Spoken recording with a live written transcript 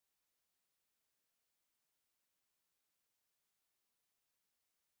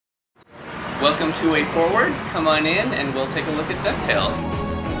Welcome to Way Forward. Come on in and we'll take a look at DuckTales.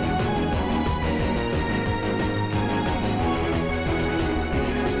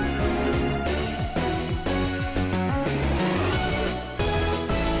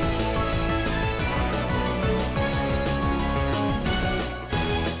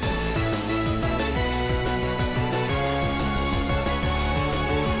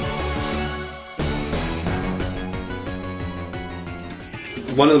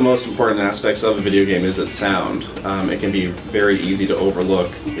 One of the most important aspects of a video game is its sound. It can be very easy to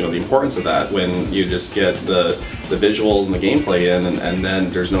overlook, the importance of that when you just get the visuals and the gameplay in, and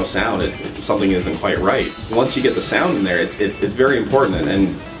then there's no sound. Something isn't quite right. Once you get the sound in there, it's very important.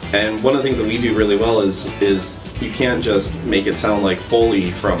 And one of the things that we do really well is you can't just make it sound like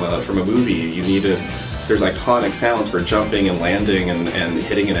Foley from a movie. You need to. There's iconic sounds for jumping and landing and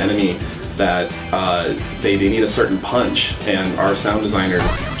hitting an enemy that they need a certain punch, and our sound designers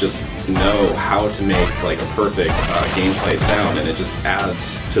just know how to make like a perfect gameplay sound, and it just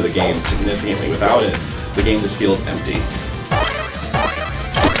adds to the game significantly. Without it, the game just feels empty.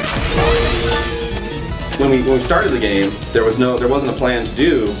 When we started the game, there wasn't a plan to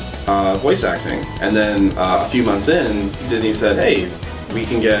do voice acting, and then a few months in, Disney said, "Hey, we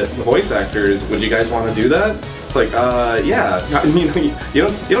can get voice actors. Would you guys want to do that?" Like, yeah. I mean, you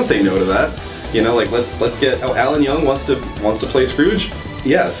don't say no to that. Like let's get. Oh, Alan Young wants to play Scrooge.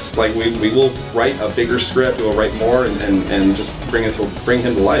 Yes. Like we will write a bigger script. We'll write more and just bring him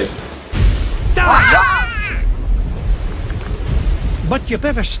to life. But you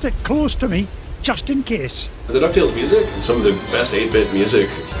better stick close to me, just in case. The DuckTales music, some of the best 8-bit music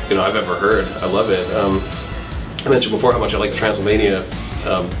I've ever heard. I love it. I mentioned before how much I like the Transylvania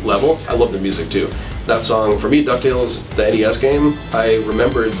level. I love the music too. That song, for me, DuckTales, the NES game, I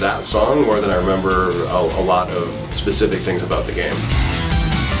remembered that song more than I remember a lot of specific things about the game.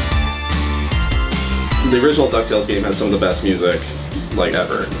 The original DuckTales game has some of the best music like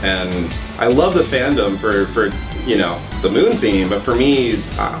ever, and I love the fandom for the Moon theme, but for me,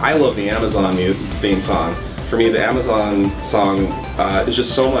 I love the Amazon theme song. For me, the Amazon song is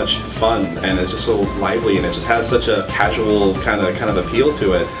just so much fun, and it's just so lively, and it just has such a casual kind of appeal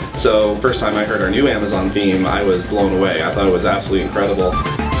to it. So first time I heard our new Amazon theme, I was blown away. I thought it was absolutely incredible.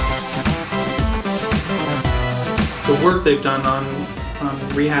 The work they've done on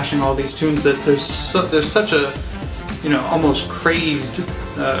rehashing all these tunes, that there's such a almost crazed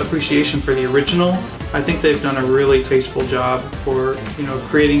appreciation for the original. I think they've done a really tasteful job for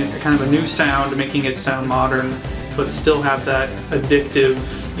creating a kind of a new sound, making it sound modern, but still have that addictive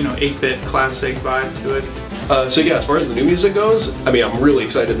 8-bit classic vibe to it. So yeah, as far as the new music goes, I mean, I'm really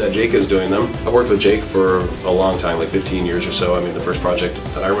excited that Jake is doing them. I've worked with Jake for a long time, like 15 years or so. I mean, the first project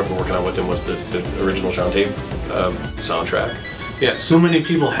that I remember working on with him was the original Sean Tape soundtrack. Yeah, so many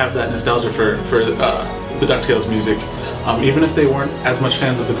people have that nostalgia for the DuckTales music, even if they weren't as much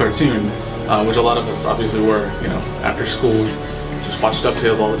fans of the cartoon, which a lot of us obviously were. After school, just watched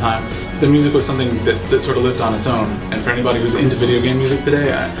DuckTales all the time. The music was something that sort of lived on its own, and for anybody who's into video game music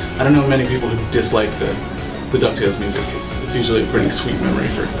today, I don't know many people who dislike the DuckTales music. It's usually a pretty sweet memory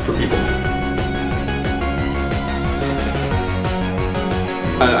for people.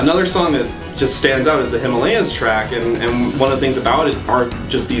 Another song that just stands out is the Himalayas track, and one of the things about it are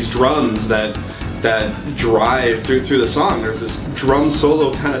just these drums that drive through the song. There's this drum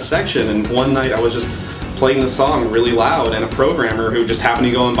solo kind of section, and one night I was just playing the song really loud, and a programmer who just happened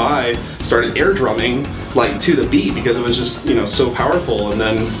to go on by started air drumming like to the beat because it was just so powerful, and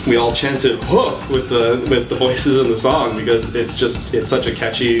then we all chanted "Huh" with the voices in the song because it's such a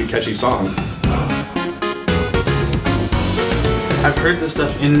catchy song. I've heard this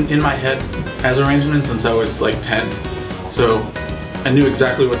stuff in my head as arrangements since I was like 10, so I knew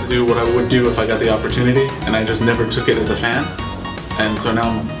exactly what to do, what I would do if I got the opportunity, and I just never took it as a fan. And so now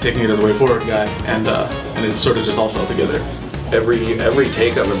I'm taking it as a Way Forward guy, and it sort of just all fell together. Every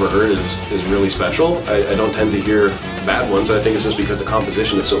take I've ever heard is really special. I don't tend to hear bad ones. I think it's just because the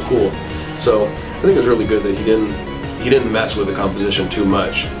composition is so cool. So I think it's really good that he didn't mess with the composition too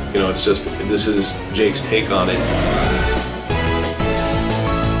much. It's just, this is Jake's take on it.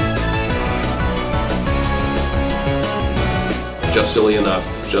 Just silly enough,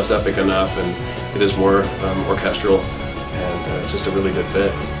 just epic enough, and it is more orchestral, and it's just a really good fit.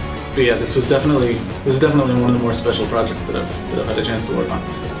 But yeah, this is definitely one of the more special projects that I've had a chance to work on.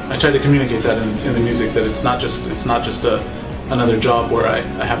 I tried to communicate that in the music, that it's not just another job where I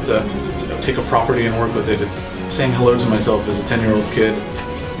have to take a property and work with it. It's saying hello to myself as a 10-year-old kid.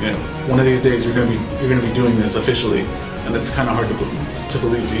 One of these days you're gonna be doing this officially, and it's kind of hard to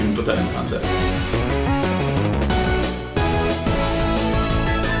believe to even put that in context.